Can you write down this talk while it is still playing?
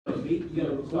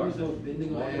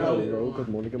Hello, good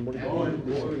morning, good morning, good morning.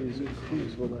 This is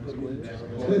Please Relax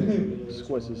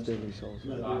Squares Daily Sauce.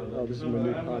 This is my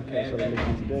new podcast that I'm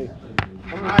making today.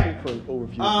 I'm looking for an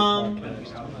overview of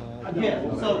the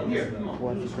podcast. So here, come on.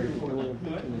 What I'm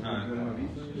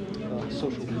doing,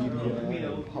 social media,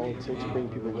 politics, bring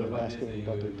people that are asking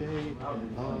about their day.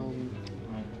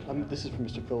 This is from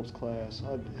Mr. Phillips' class.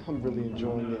 I'm really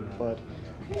enjoying it, but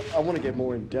I want to get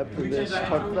more in depth in this.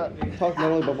 Talk not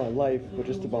only about my life, but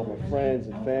just about my friends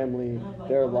and family,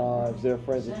 their lives, their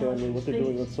friends and family, what they're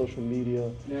doing on social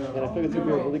media. And I think it's going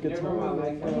to be a really good time.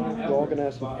 We're all going to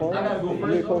have some fun. I'm going to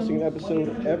be posting an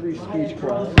episode every speech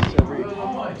class, every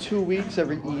 2 weeks,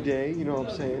 every E-Day, you know what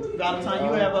I'm saying? Valentine,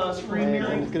 you have a screen mirror?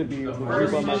 And it's going to be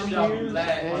reviewed by my peers, and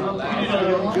it's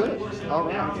going to be good. All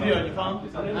right. You do it on your phone?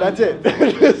 That's it.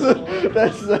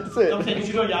 That's it. I'm saying, did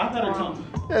you do it on your iPad or phone?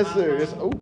 Yes, sir. Yes. Oh.